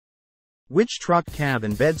Which truck cab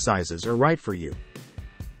and bed sizes are right for you?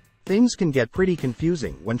 Things can get pretty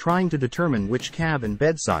confusing when trying to determine which cab and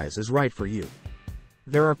bed size is right for you.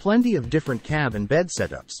 There are plenty of different cab and bed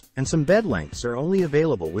setups, and some bed lengths are only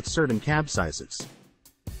available with certain cab sizes.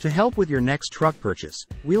 To help with your next truck purchase,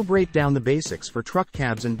 we'll break down the basics for truck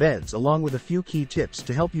cabs and beds along with a few key tips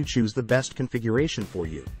to help you choose the best configuration for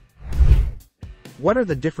you. What are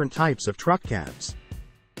the different types of truck cabs?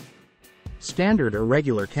 Standard or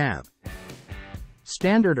regular cab.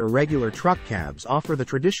 Standard or regular truck cabs offer the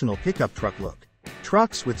traditional pickup truck look.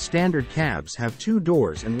 Trucks with standard cabs have 2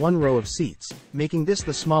 doors and 1 row of seats, making this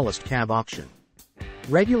the smallest cab option.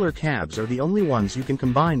 Regular cabs are the only ones you can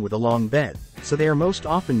combine with a long bed, so they are most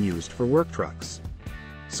often used for work trucks.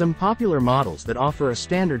 Some popular models that offer a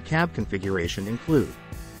standard cab configuration include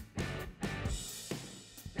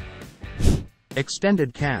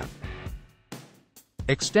Extended cab.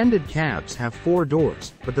 Extended cabs have 4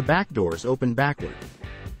 doors, but the back doors open backward.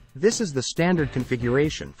 This is the standard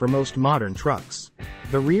configuration for most modern trucks.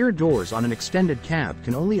 The rear doors on an extended cab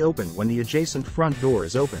can only open when the adjacent front door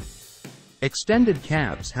is open. Extended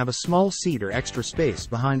cabs have a small seat or extra space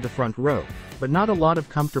behind the front row, but not a lot of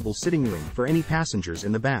comfortable sitting room for any passengers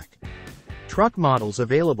in the back. Truck models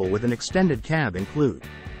available with an extended cab include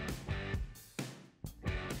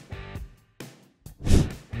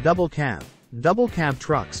Double cab. Double cab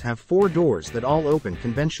trucks have 4 doors that all open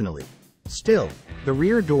conventionally. Still, the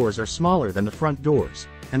rear doors are smaller than the front doors,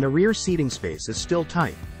 and the rear seating space is still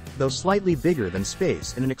tight, though slightly bigger than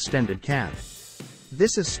space in an extended cab.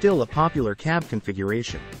 This is still a popular cab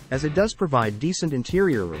configuration, as it does provide decent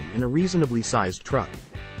interior room in a reasonably sized truck.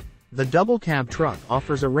 The double cab truck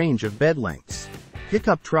offers a range of bed lengths.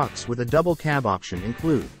 Pickup trucks with a double cab option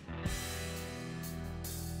include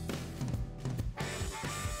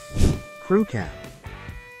Crew cab.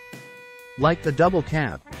 Like the double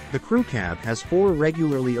cab, the crew cab has 4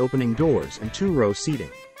 regularly opening doors and 2-row seating.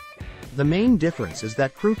 The main difference is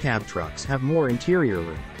that crew cab trucks have more interior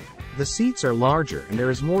room. The seats are larger and there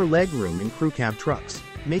is more leg room in crew cab trucks,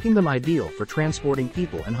 making them ideal for transporting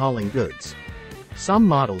people and hauling goods. Some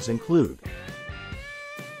models include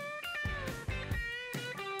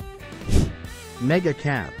Mega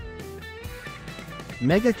cab.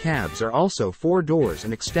 Mega cabs are also 4 doors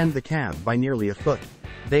and extend the cab by nearly a foot.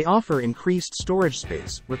 They offer increased storage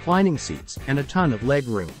space, reclining seats, and a ton of leg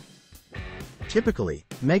room. Typically,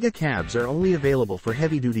 mega cabs are only available for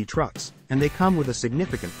heavy-duty trucks, and they come with a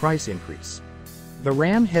significant price increase. The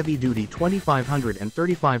Ram heavy-duty 2500 and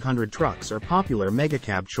 3500 trucks are popular mega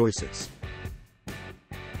cab choices.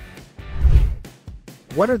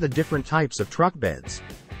 What are the different types of truck beds?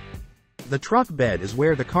 The truck bed is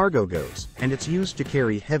where the cargo goes, and it's used to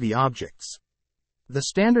carry heavy objects. The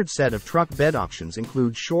standard set of truck bed options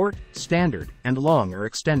include short, standard, and long or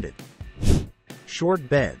extended. Short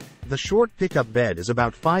bed. The short pickup bed is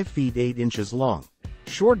about 5 feet 8 inches long.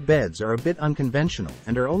 Short beds are a bit unconventional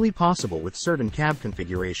and are only possible with certain cab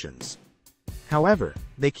configurations. However,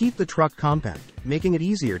 they keep the truck compact, making it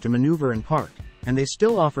easier to maneuver and park, and they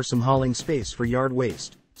still offer some hauling space for yard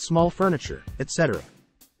waste, small furniture, etc.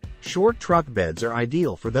 Short truck beds are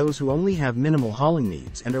ideal for those who only have minimal hauling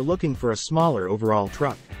needs and are looking for a smaller overall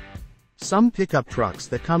truck. Some pickup trucks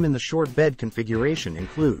that come in the short bed configuration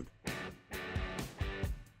include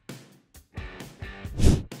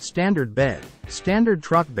Standard bed. Standard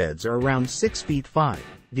truck beds are around 6 feet 5,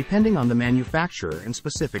 depending on the manufacturer and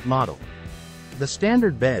specific model. The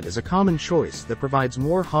standard bed is a common choice that provides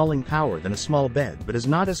more hauling power than a small bed but is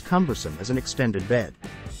not as cumbersome as an extended bed.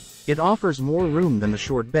 It offers more room than the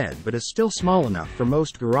short bed but is still small enough for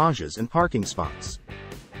most garages and parking spots.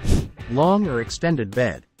 Long or extended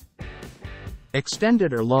bed.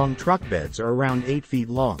 Extended or long truck beds are around 8 feet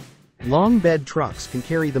long. Long bed trucks can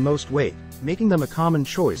carry the most weight, making them a common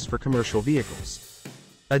choice for commercial vehicles.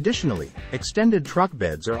 Additionally, extended truck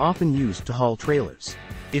beds are often used to haul trailers.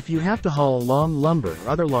 If you have to haul long lumber or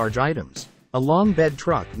other large items, a long bed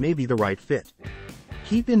truck may be the right fit.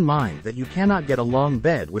 Keep in mind that you cannot get a long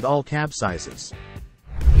bed with all cab sizes.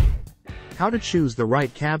 How to choose the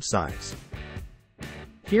right cab size.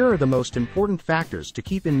 Here are the most important factors to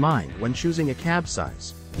keep in mind when choosing a cab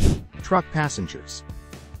size. Truck passengers.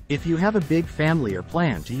 If you have a big family or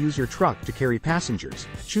plan to use your truck to carry passengers,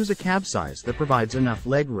 choose a cab size that provides enough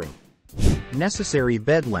leg room. Necessary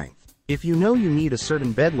bed length. If you know you need a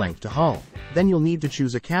certain bed length to haul, then you'll need to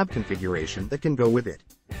choose a cab configuration that can go with it.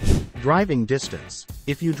 Driving distance.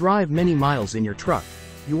 If you drive many miles in your truck,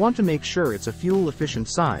 you want to make sure it's a fuel-efficient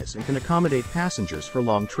size and can accommodate passengers for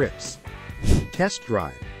long trips. Test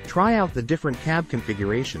drive. Try out the different cab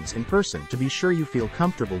configurations in person to be sure you feel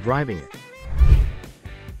comfortable driving it.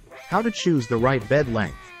 How to choose the right bed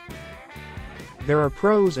length. There are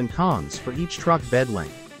pros and cons for each truck bed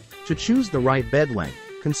length. To choose the right bed length,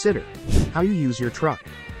 consider how you use your truck.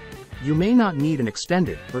 You may not need an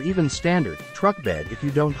extended or even standard truck bed if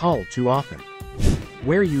you don't haul too often.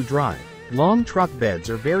 Where you drive. Long truck beds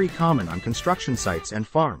are very common on construction sites and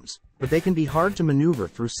farms, but they can be hard to maneuver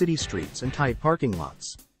through city streets and tight parking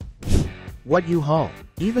lots. What you haul.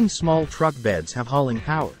 Even small truck beds have hauling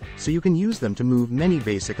power, so you can use them to move many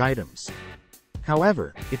basic items.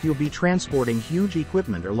 However, if you'll be transporting huge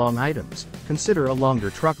equipment or long items, consider a longer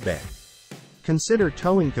truck bed. Consider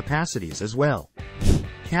towing capacities as well.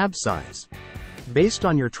 Cab size. Based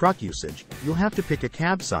on your truck usage, you'll have to pick a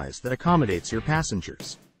cab size that accommodates your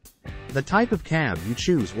passengers. The type of cab you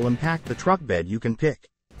choose will impact the truck bed you can pick.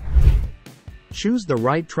 Choose the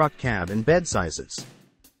right truck cab and bed sizes.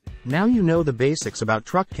 Now you know the basics about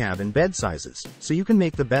truck cab and bed sizes, so you can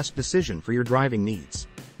make the best decision for your driving needs.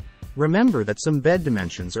 Remember that some bed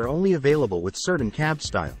dimensions are only available with certain cab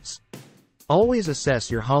styles. Always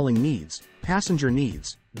assess your hauling needs, passenger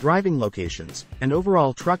needs, driving locations, and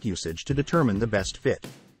overall truck usage to determine the best fit.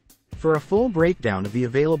 For a full breakdown of the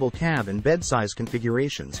available cab and bed size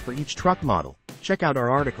configurations for each truck model, check out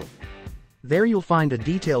our article. There you'll find a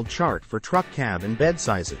detailed chart for truck cab and bed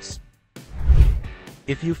sizes.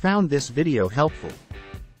 If you found this video helpful,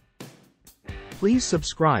 please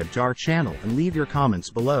subscribe to our channel and leave your comments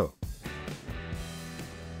below.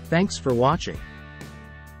 Thanks for watching.